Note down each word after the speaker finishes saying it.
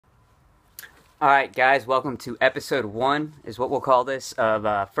Alright guys, welcome to episode 1, is what we'll call this,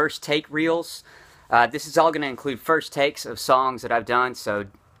 of First Take Reels. This is all going to include first takes of songs that I've done, so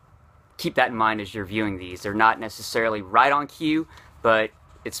keep that in mind as you're viewing these. They're not necessarily right on cue, but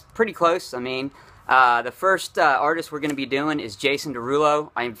it's pretty close. I mean, the first artist we're going to be doing is Jason Derulo.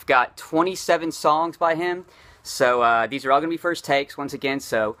 I've got 27 songs by him, so these are all going to be first takes once again,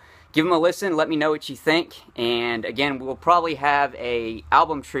 so give them a listen, let me know what you think, and again, we'll probably have a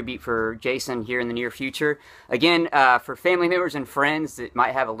album tribute for Jason here in the near future. Again, for family members and friends that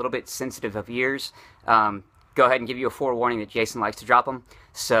might have a little bit sensitive of ears, go ahead and give you a forewarning that Jason likes to drop them,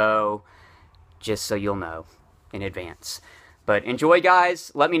 so just so you'll know in advance. But enjoy, guys.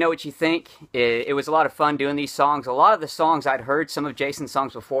 Let me know what you think. It was a lot of fun doing these songs. A lot of the songs I'd heard some of Jason's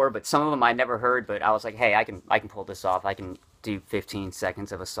songs before, but some of them I'd never heard, but I was like, hey, I can pull this off. I can do 15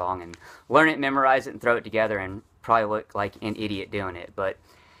 seconds of a song and learn it, memorize it, and throw it together and probably look like an idiot doing it. But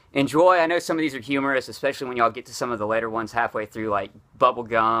enjoy. I know some of these are humorous, especially when y'all get to some of the later ones halfway through, like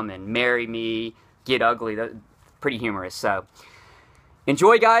Bubblegum and Marry Me, Get Ugly. They're pretty humorous. So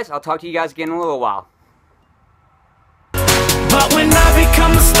enjoy, guys. I'll talk to you guys again in a little while. But when I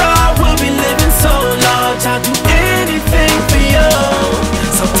become a star, we'll be living so large, I'll do anything for you.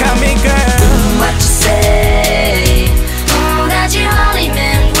 So tell me, girl, what you say? That you only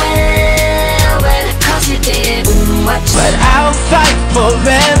meant well, cause you did what you but I'll fight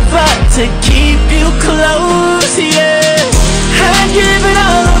forever to keep you close, yeah. I'd give it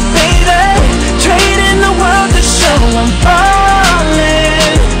all up, baby, trading the world to show I'm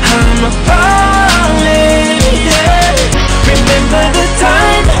falling, I'm falling, yeah. Remember the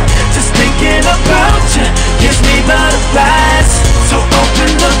time, just thinking about you gives me butterflies. So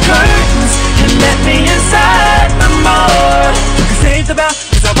open the curtains and let me inside no more. Cause it ain't about,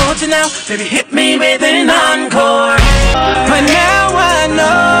 cause I want you now. Baby, hit me with an encore. But now I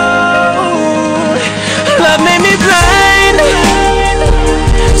know love made me blind,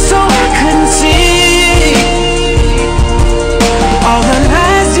 so I couldn't see all the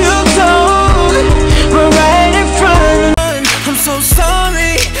lies you told were right in front of me. I'm so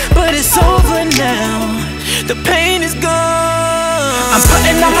sorry, but it's over now. The pain is gone. I'm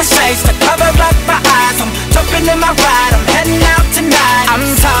putting on my shades to cover up my eyes. I'm jumping in my ride, I'm heading out tonight.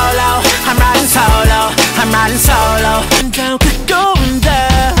 I'm solo, I'm riding solo, I'm riding solo. Down, going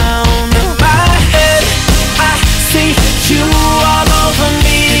down. In my head, I see you all over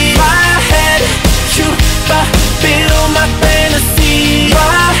me. In my head, you fulfill my fantasy. In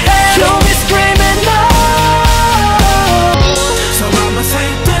my head, you'll be screaming no. So I'ma say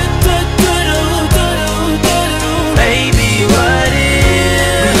baby, what if?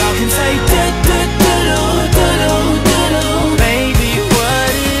 We all can say baby, what if?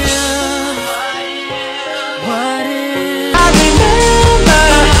 What if? I remember,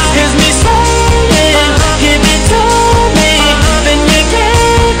 here's me saying, give it to me, then you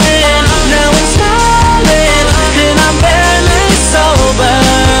gave it. Now I'm smiling, and I'm barely sober.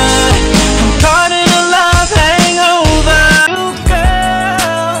 I'm caught in a love hangover,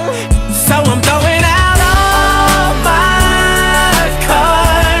 girl. So I'm throwing out all my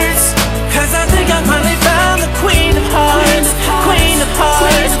cards, cause I think I finally found the queen of hearts, queen of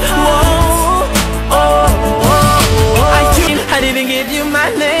hearts. Whoa, oh, oh, oh. I didn't give you my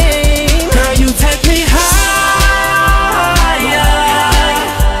name, girl, you take me higher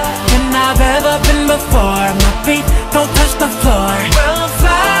than I've ever been before. My feet don't touch the floor. We'll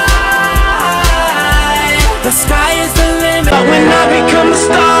fly, the sky is the limit. But when I become a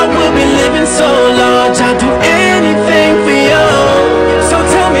star, we'll be living so large, I'll do anything for you. So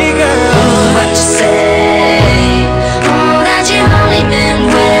tell me, girl, what you say? That you only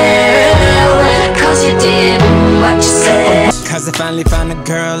meant well, cause you did what you say. cause I finally found a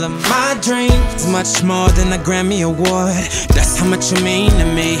girl of my dreams. It's much more than a Grammy award, that's how much you mean to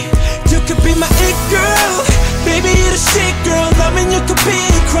me. You could be my it girl, baby you're the shit girl. Loving you could be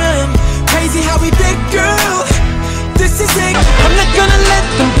a crime, crazy how we did girl. This is it, I'm not gonna let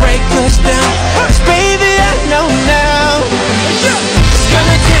them break us down, cause baby I know now it's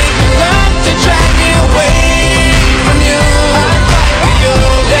gonna take a lot to drag me away from you. I'll fight for you,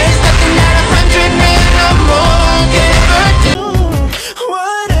 there's nothing that 100 men or more can ever do.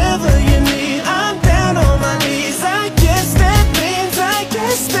 Whatever you need, I'm down on my knees. I guess that means I'm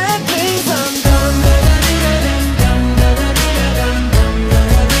done.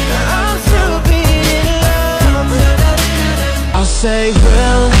 I'm still being in love. I'll say,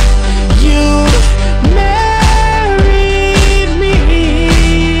 will you marry me?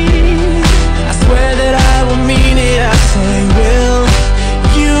 I swear that I will mean it. I say, will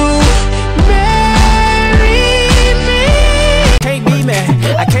you marry me? Can't be mad,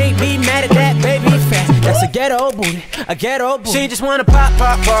 I can't be mad at that, baby. ghetto booty, a ghetto booty. She just wanna pop,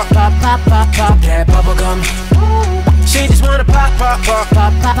 pop, pop, pop, pop, pop, pop that bubblegum. She just wanna pop, pop, pop,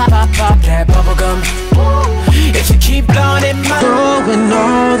 pop, pop, pop, pop, pop that bubblegum. If you keep blowing it, my going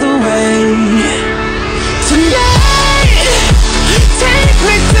all the way tonight. Take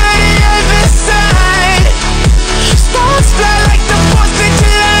me to the other side. Sparks fly like the 4th of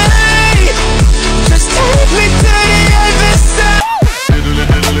July. Just take me to the other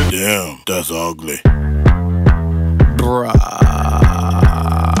side. Damn, that's ugly. Bruh,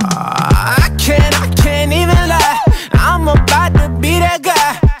 I can't even lie. I'm about to be that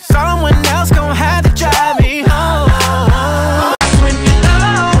guy. Someone else gon' have to drive me home. When you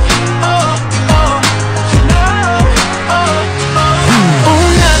know,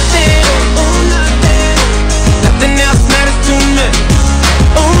 nothing else matters to me.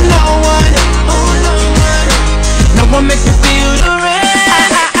 No one makes me feel the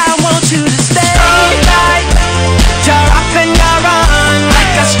rain. I want you to stay. Strobelight, you're off and you're on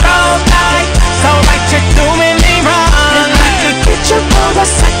like a strobelight. So right, you're doing me wrong. If I could get you for a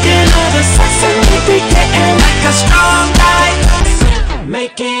second of the sex and we'd be getting like a strobelight.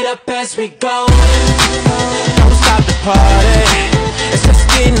 Make it up as we go. Don't stop the party, it's just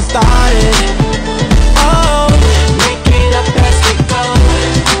getting started. Oh, make it up as we go.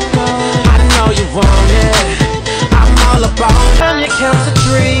 I know you want it, I'm all about it. Time you count to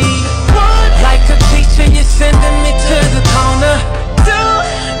 3. Like a teacher, you're sending me to the corner. 2,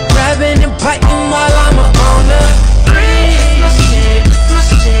 grabbing and biting while I'm a owner. 3, that's my shit, that's my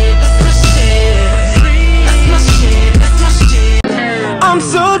shit, that's my shit. 3, that's my shit, that's my shit. I'm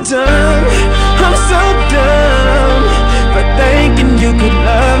so dumb for thinking you could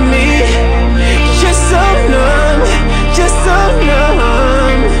love me. You're so numb, you're so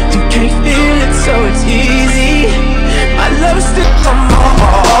numb. You can't feel it, so it's easy. My love's still some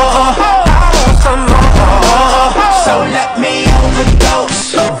more. I want some more. So let me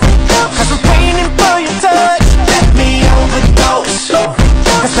overdose. Cause I'm waiting for your touch. Let me overdose.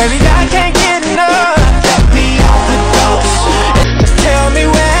 Cause baby, I can't get enough. Let me overdose. Just tell me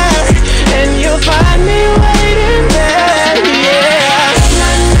where, and you'll find me waiting there. Yeah.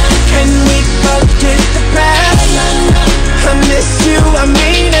 Can we forget the past? I miss you, I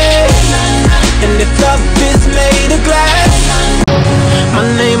mean it. And if love is made of glass, my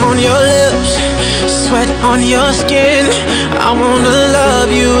name on your lips, sweat on your skin. I wanna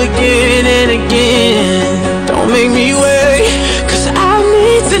love you again and again. Don't make me wait, cause I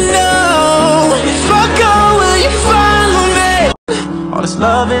need to know. If I go, will you follow me? All this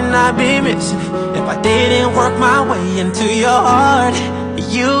loving I'd be missing if I didn't work my way into your heart.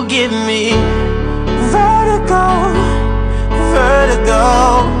 You give me vertigo,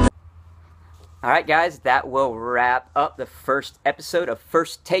 vertigo. Alright guys, that will wrap up the first episode of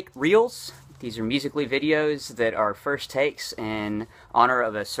First Take Reels. These are musically videos that are first takes in honor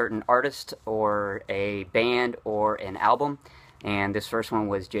of a certain artist or a band or an album. And this first one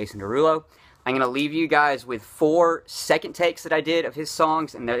was Jason Derulo. I'm going to leave you guys with 4 second takes that I did of his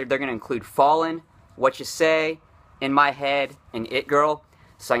songs, and they're going to include Fallin', Whatcha Say, In My Head, and It Girl.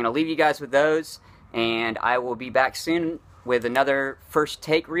 So I'm going to leave you guys with those, and I will be back soon with another First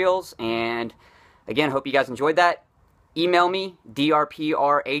Take Reels. And again, hope you guys enjoyed that. Email me,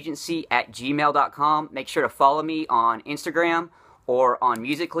 drpragency@gmail.com. Make sure to follow me on Instagram or on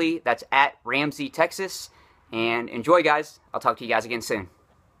Musical.ly. That's at Ramsey, Texas. And enjoy, guys. I'll talk to you guys again soon.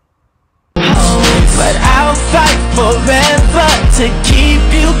 But I'll fight forever to keep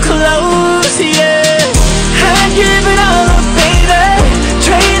you close, yeah. I'd give it all up, baby.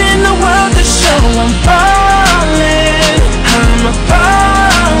 Trading the world to show I'm falling. I'm a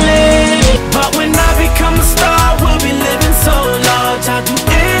falling. But when I become a star, we'll be living so large. I'll do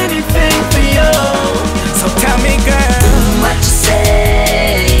anything for you. So tell me, girl, what you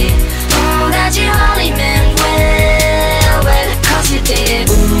say? That you only meant well, cause you did.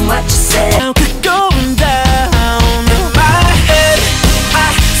 What you say? now keep going down. My head,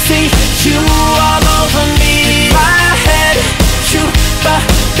 I see you all over me. My head, you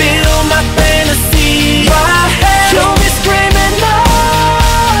fulfill my fantasy. My head, you be screaming no.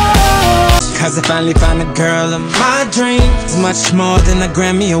 Cause I finally found a girl of my dreams. Much more than a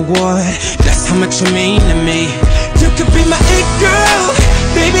Grammy award. That's how much you mean to me. You could be my it girl.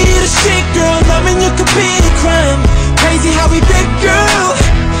 Baby, you're the shit girl. Loving you could be a crime. Crazy how we big girl.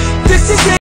 This is it.